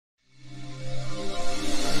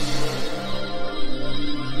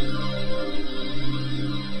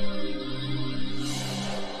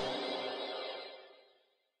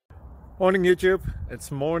Morning YouTube,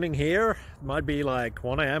 it's morning here. It might be like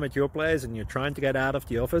 1 a.m. at your place and you're trying to get out of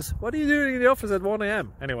the office. What are you doing in the office at 1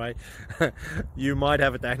 a.m? Anyway, you might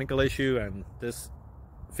have a technical issue and this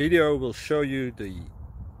video will show you the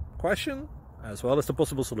question as well as the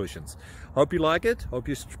possible solutions. Hope you like it, hope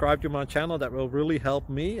you subscribe to my channel. That will really help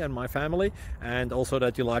me and my family, and also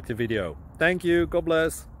that you like the video. Thank you, God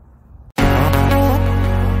bless.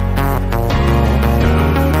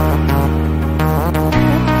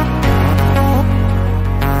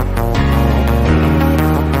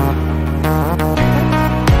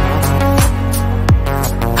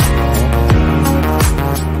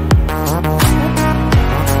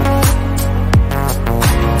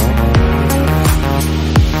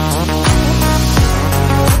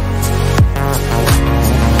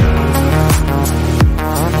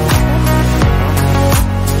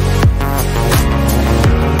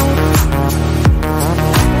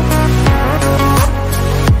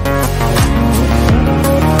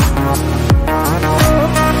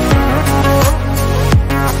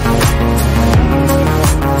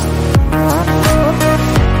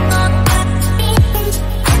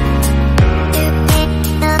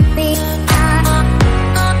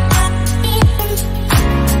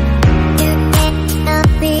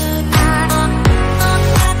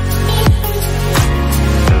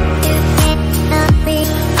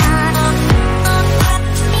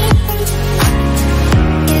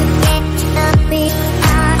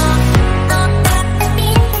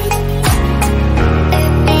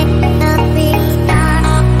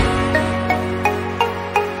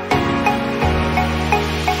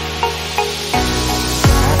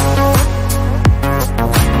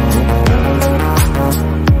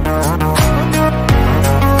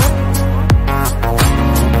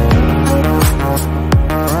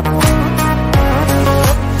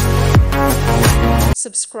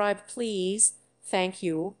 Subscribe, please. Thank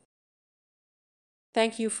you.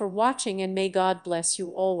 Thank you for watching, and may God bless you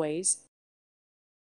always.